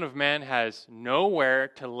the Son of Man has nowhere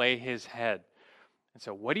to lay his head. And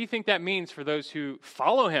so what do you think that means for those who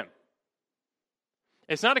follow him?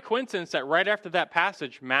 It's not a coincidence that right after that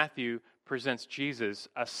passage, Matthew presents Jesus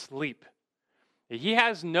asleep. He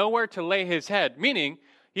has nowhere to lay his head, meaning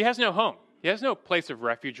he has no home. He has no place of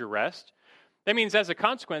refuge or rest. That means as a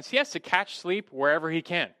consequence, he has to catch sleep wherever he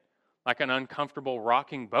can, like an uncomfortable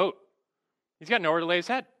rocking boat. He's got nowhere to lay his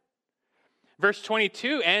head. Verse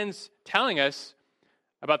 22 ends telling us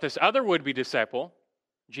about this other would-be disciple.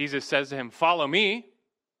 Jesus says to him, follow me.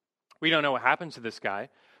 We don't know what happens to this guy.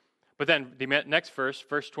 But then the next verse,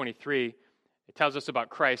 verse 23, it tells us about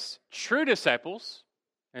Christ's true disciples.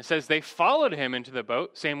 And it says they followed him into the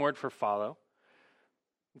boat. Same word for follow.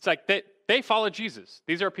 It's like they followed Jesus.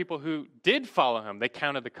 These are people who did follow him. They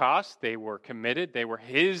counted the cost. They were committed. They were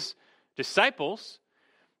his disciples.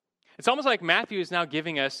 It's almost like Matthew is now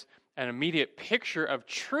giving us an immediate picture of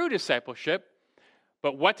true discipleship.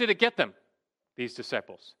 But what did it get them? These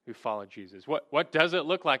disciples who followed Jesus. What does it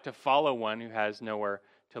look like to follow one who has nowhere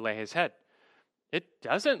to lay his head? It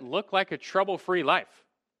doesn't look like a trouble-free life.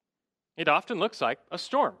 It often looks like a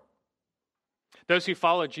storm. Those who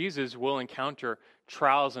follow Jesus will encounter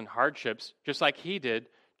trials and hardships just like he did,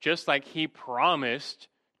 just like he promised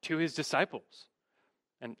to his disciples.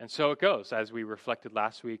 And so it goes, as we reflected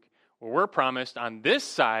last week. What we're promised on this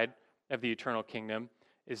side of the eternal kingdom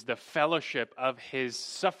is the fellowship of his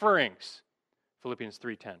sufferings. Philippians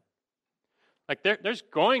 3:10. Like there's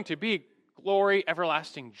going to be glory,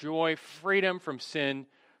 everlasting joy, freedom from sin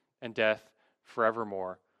and death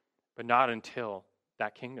forevermore, but not until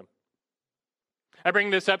that kingdom. I bring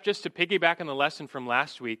this up just to piggyback on the lesson from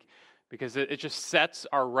last week because it just sets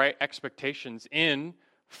our right expectations in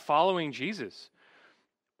following Jesus.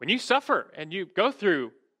 When you suffer and you go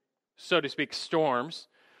through, so to speak, storms,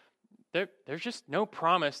 there's just no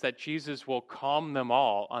promise that Jesus will calm them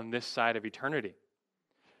all on this side of eternity.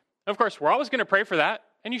 Of course, we're always going to pray for that,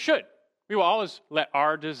 and you should. We will always let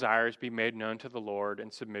our desires be made known to the Lord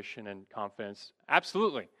in submission and confidence.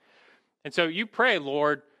 Absolutely. And so you pray,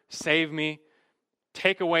 Lord, save me,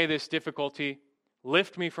 take away this difficulty,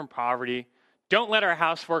 lift me from poverty, don't let our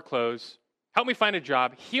house foreclose, help me find a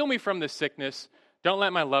job, heal me from this sickness, don't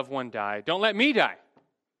let my loved one die, don't let me die.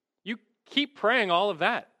 You keep praying all of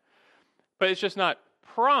that. But it's just not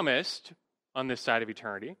promised on this side of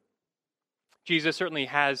eternity. Jesus certainly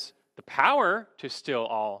has the power to still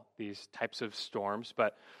all these types of storms,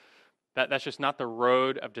 but that's just not the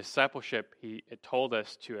road of discipleship it told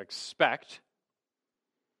us to expect.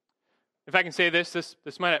 If I can say this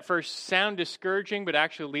might at first sound discouraging, but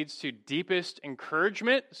actually leads to deepest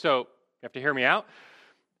encouragement, so you have to hear me out.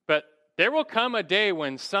 But there will come a day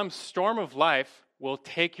when some storm of life will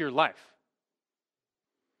take your life.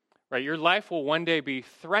 Right? Your life will one day be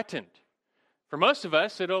threatened. For most of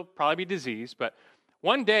us, it'll probably be disease, but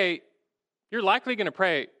one day you're likely going to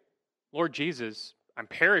pray, Lord Jesus, I'm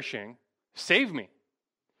perishing, save me.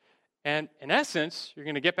 And in essence, you're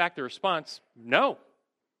going to get back the response, no.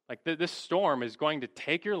 Like this storm is going to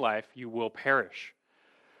take your life, you will perish.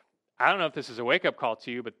 I don't know if this is a wake-up call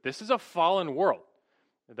to you, but this is a fallen world.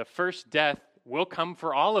 The first death will come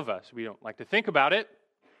for all of us. We don't like to think about it.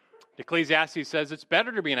 Ecclesiastes says it's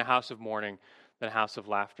better to be in a house of mourning than a house of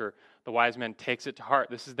laughter. The wise man takes it to heart.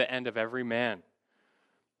 This is the end of every man.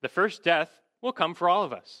 The first death will come for all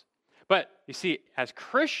of us. But you see, as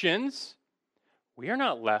Christians, we are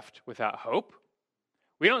not left without hope.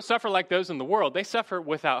 We don't suffer like those in the world. They suffer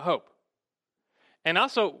without hope. And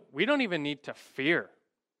also, we don't even need to fear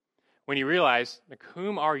when you realize, like,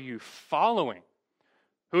 whom are you following?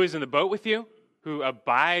 Who is in the boat with you? Who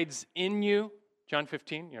abides in you? John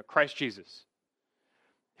 15, Christ Jesus.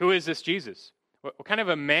 Who is this Jesus? What kind of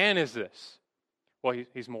a man is this? Well,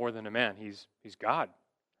 he's more than a man. He's God.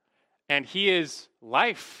 And he is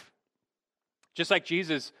life. Just like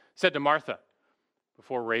Jesus said to Martha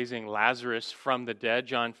before raising Lazarus from the dead,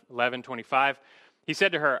 John 11:25, he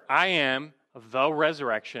said to her, I am the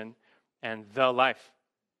resurrection and the life.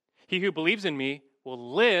 He who believes in me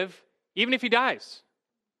will live even if he dies.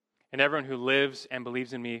 And everyone who lives and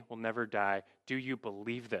believes in me will never die. Do you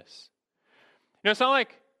believe this? It's not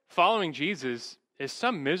like following Jesus is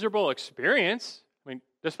some miserable experience. I mean,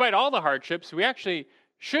 despite all the hardships, we actually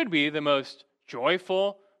should be the most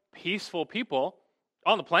joyful, peaceful people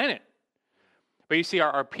on the planet. But you see,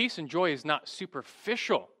 our peace and joy is not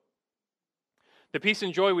superficial. The peace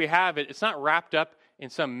and joy we have, it's not wrapped up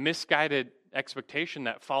in some misguided expectation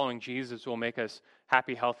that following Jesus will make us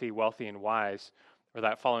happy, healthy, wealthy, and wise, or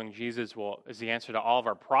that following Jesus is the answer to all of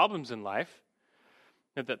our problems in life.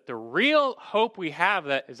 That the real hope we have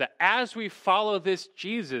is that as we follow this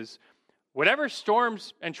Jesus, whatever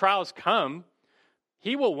storms and trials come,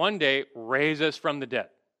 he will one day raise us from the dead.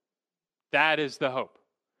 That is the hope.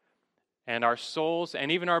 And our souls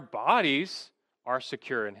and even our bodies are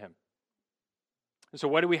secure in him. And so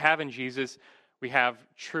what do we have in Jesus? We have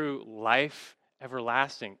true life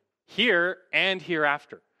everlasting, here and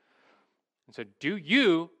hereafter. And so do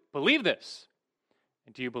you believe this?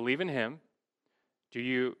 And do you believe in him? Do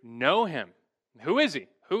you know him? Who is he?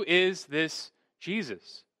 Who is this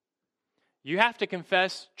Jesus? You have to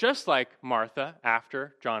confess, just like Martha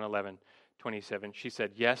after John 11:27. She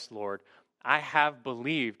said, yes, Lord, I have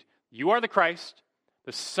believed you are the Christ,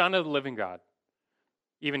 the Son of the living God,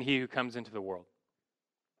 even he who comes into the world.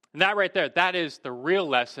 And that right there, that is the real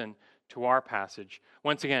lesson to our passage.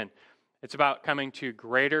 Once again, it's about coming to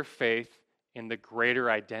greater faith in the greater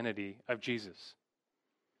identity of Jesus.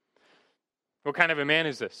 What kind of a man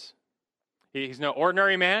is this? He's no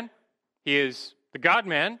ordinary man. He is the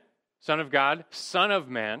God-man, Son of God, Son of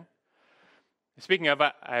Man. Speaking of,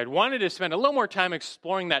 I had wanted to spend a little more time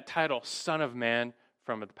exploring that title, Son of Man,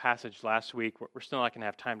 from the passage last week. We're still not going to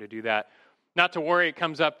have time to do that. Not to worry, it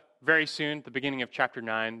comes up very soon, at the beginning of chapter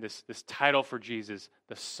 9, this title for Jesus,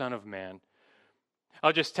 the Son of Man.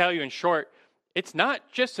 I'll just tell you in short, it's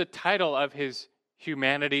not just a title of his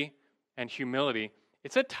humanity and humility.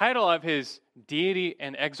 It's a title of his deity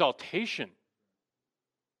and exaltation.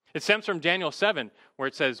 It stems from Daniel 7, where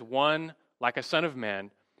it says, one like a son of man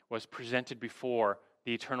was presented before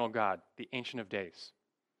the eternal God, the Ancient of Days.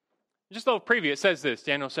 Just a little preview, it says this,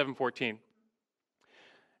 Daniel 7:14.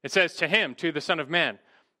 It says, to him, to the Son of Man,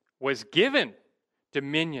 was given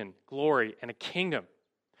dominion, glory, and a kingdom,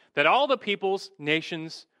 that all the peoples,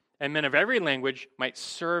 nations, and men of every language might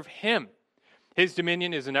serve him. His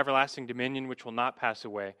dominion is an everlasting dominion which will not pass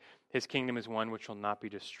away. His kingdom is one which will not be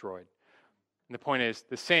destroyed. And the point is,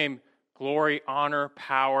 the same glory, honor,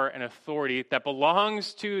 power, and authority that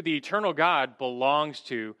belongs to the eternal God belongs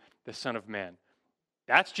to the Son of Man.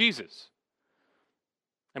 That's Jesus.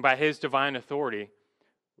 And by his divine authority,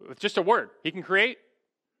 with just a word, he can create,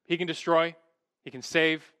 he can destroy, he can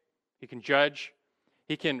save, he can judge,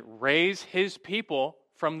 he can raise his people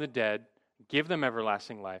from the dead, give them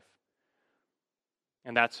everlasting life.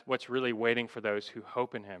 And that's what's really waiting for those who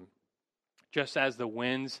hope in him. Just as the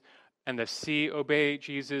winds and the sea obey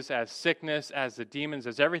Jesus, as sickness, as the demons,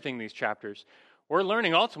 as everything in these chapters, we're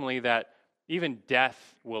learning ultimately that even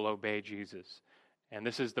death will obey Jesus. And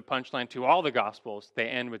this is the punchline to all the Gospels. They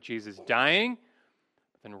end with Jesus dying,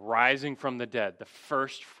 then rising from the dead, the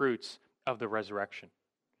first fruits of the resurrection.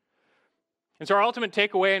 And so our ultimate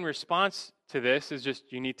takeaway in response to this is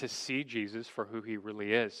just you need to see Jesus for who he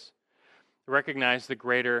really is. Recognize the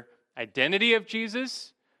greater identity of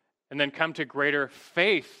Jesus, and then come to greater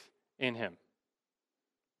faith in him.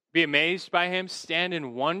 Be amazed by him, stand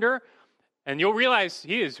in wonder, and you'll realize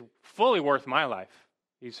he is fully worth my life.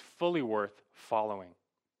 He's fully worth following.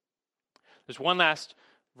 There's one last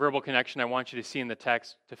verbal connection I want you to see in the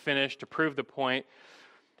text to finish, to prove the point.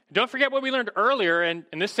 Don't forget what we learned earlier in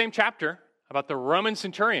this same chapter about the Roman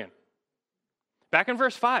centurion. Back in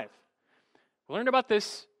verse 5, we learned about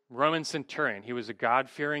this Roman centurion. He was a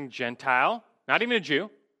God-fearing Gentile, not even a Jew.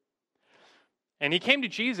 And he came to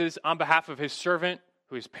Jesus on behalf of his servant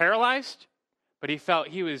who is paralyzed, but he felt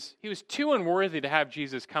he was too unworthy to have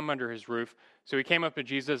Jesus come under his roof. So he came up to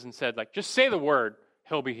Jesus and said, just say the word,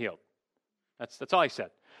 he'll be healed. That's all he said.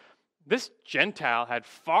 This Gentile had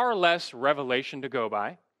far less revelation to go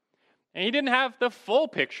by, and he didn't have the full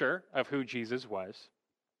picture of who Jesus was.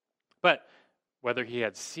 But whether he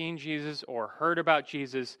had seen Jesus or heard about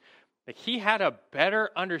Jesus, he had a better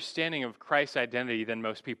understanding of Christ's identity than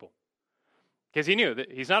most people. Because he knew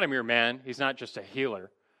that he's not a mere man, he's not just a healer.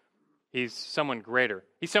 He's someone greater.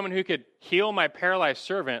 He's someone who could heal my paralyzed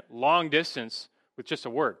servant long distance with just a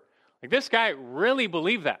word. This guy really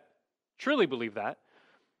believed that, truly believed that,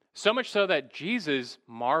 so much so that Jesus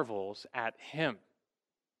marvels at him.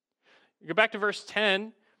 You go back to verse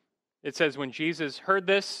 10, it says, when Jesus heard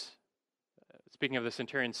this, speaking of the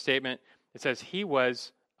centurion's statement, it says he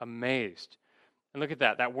was amazed. And look at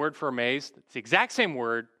that word for amazed, it's the exact same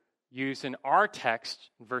word used in our text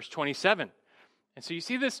in verse 27. And so you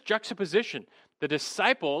see this juxtaposition. The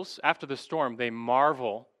disciples, after the storm, they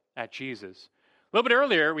marvel at Jesus. A little bit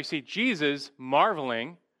earlier, we see Jesus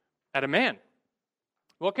marveling at a man.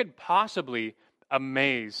 What could possibly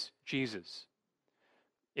amaze Jesus?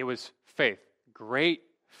 It was faith, great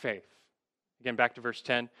faith. Again, back to verse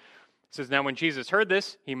 10. It says, now when Jesus heard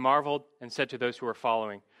this, he marveled and said to those who were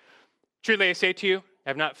following, truly I say to you, I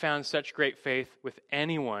have not found such great faith with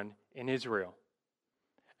anyone in Israel.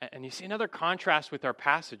 And you see another contrast with our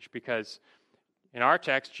passage, because in our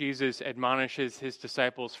text, Jesus admonishes his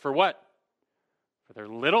disciples for what? For their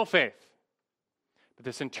little faith. But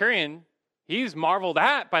the centurion, he's marveled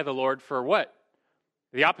at by the Lord for what?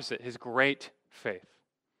 The opposite, his great faith.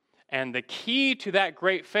 And the key to that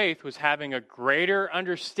great faith was having a greater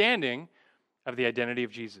understanding of the identity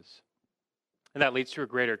of Jesus. And that leads to a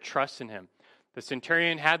greater trust in him. The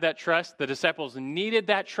centurion had that trust. The disciples needed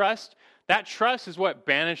that trust. That trust is what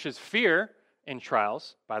banishes fear in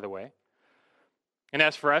trials, by the way. And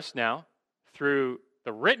as for us now, through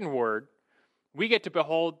the written word, we get to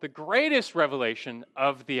behold the greatest revelation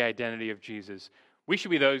of the identity of Jesus. We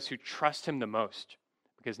should be those who trust him the most,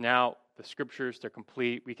 because now the scriptures, they're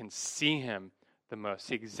complete. We can see him the most,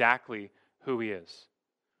 see exactly who he is.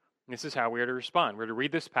 And this is how we are to respond. We're to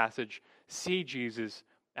read this passage, see Jesus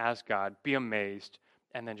as God, be amazed,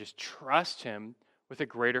 and then just trust him with a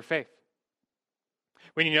greater faith.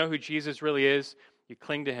 When you know who Jesus really is, you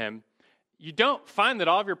cling to him. You don't find that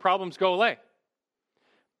all of your problems go away,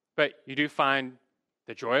 but you do find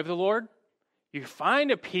the joy of the Lord. You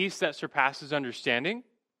find a peace that surpasses understanding.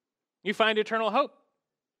 You find eternal hope.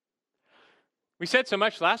 We said so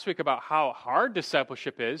much last week about how hard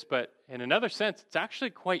discipleship is, but in another sense, it's actually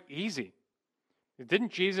quite easy.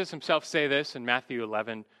 Didn't Jesus himself say this in Matthew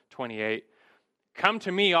 11:28? Come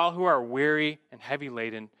to me, all who are weary and heavy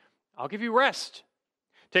laden. I'll give you rest.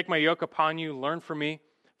 Take my yoke upon you, learn from me,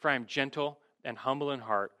 for I am gentle and humble in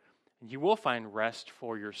heart, and you will find rest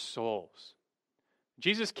for your souls.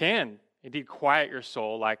 Jesus can indeed quiet your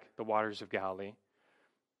soul like the waters of Galilee.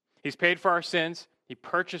 He's paid for our sins. He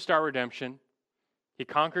purchased our redemption. He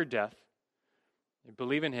conquered death. You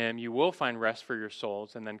believe in him, you will find rest for your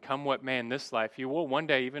souls, and then come what may in this life, you will one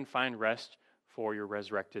day even find rest for your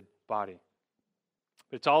resurrected body.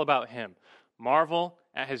 But it's all about him. Marvel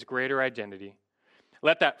at his greater identity.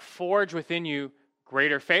 Let that forge within you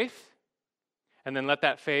greater faith, and then let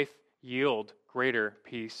that faith yield greater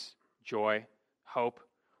peace, joy, hope,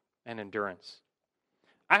 and endurance.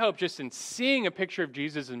 I hope just in seeing a picture of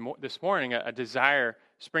Jesus this morning, a desire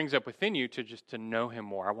springs up within you to know him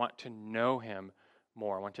more. I want to know him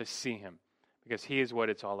more. I want to see him because he is what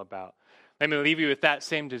it's all about. Let me leave you with that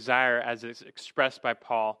same desire as it's expressed by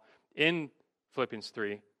Paul in Philippians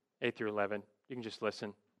 3, 8 through 11. You can just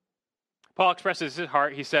listen. Paul expresses his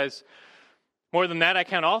heart. He says, "More than that, I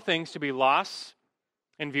count all things to be loss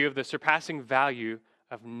in view of the surpassing value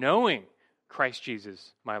of knowing Christ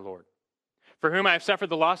Jesus, my Lord, for whom I have suffered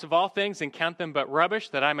the loss of all things and count them but rubbish,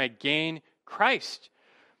 that I may gain Christ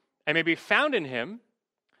and may be found in him,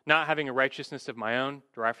 not having a righteousness of my own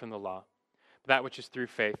derived from the law, but that which is through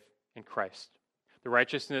faith in Christ, the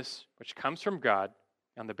righteousness which comes from God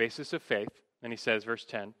on the basis of faith." And he says, verse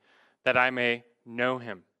 10, "that I may know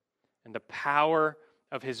him and the power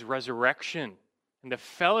of his resurrection and the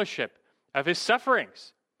fellowship of his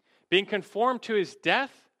sufferings, being conformed to his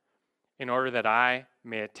death, in order that I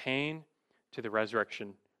may attain to the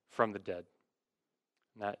resurrection from the dead."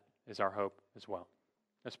 And that is our hope as well.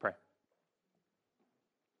 Let's pray.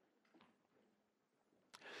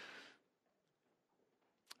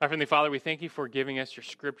 Our Heavenly Father, we thank you for giving us your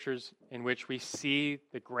scriptures in which we see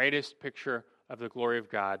the greatest picture of the glory of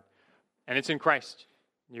God, and it's in Christ.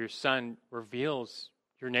 Your Son reveals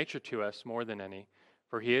your nature to us more than any,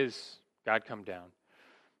 for he is God come down.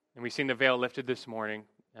 And we've seen the veil lifted this morning,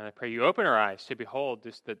 and I pray you open our eyes to behold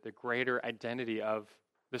just the greater identity of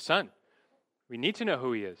the Son. We need to know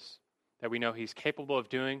who he is, that we know he's capable of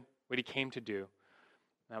doing what he came to do.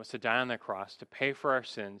 And that was to die on that cross, to pay for our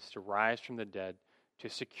sins, to rise from the dead, to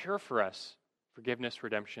secure for us forgiveness,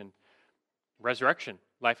 redemption, resurrection,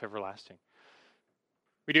 life everlasting.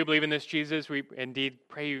 We do believe in this, Jesus. We indeed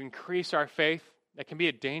pray you increase our faith. That can be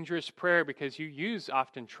a dangerous prayer because you use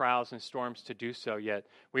often trials and storms to do so, yet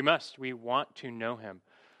we want to know him.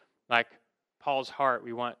 Like Paul's heart,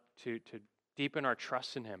 we want to deepen our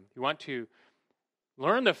trust in him. We want to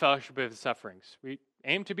learn the fellowship of his sufferings. We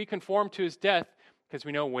aim to be conformed to his death because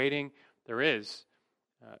we know waiting there is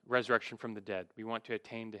resurrection from the dead. We want to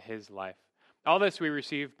attain to his life. All this we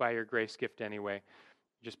receive by your grace gift anyway.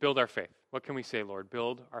 Just build our faith. What can we say, Lord?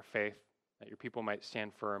 Build our faith that your people might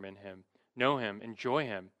stand firm in him, know him, enjoy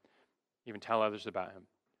him, even tell others about him.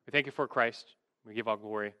 We thank you for Christ. We give all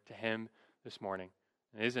glory to him this morning.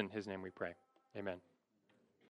 And it is in his name we pray. Amen.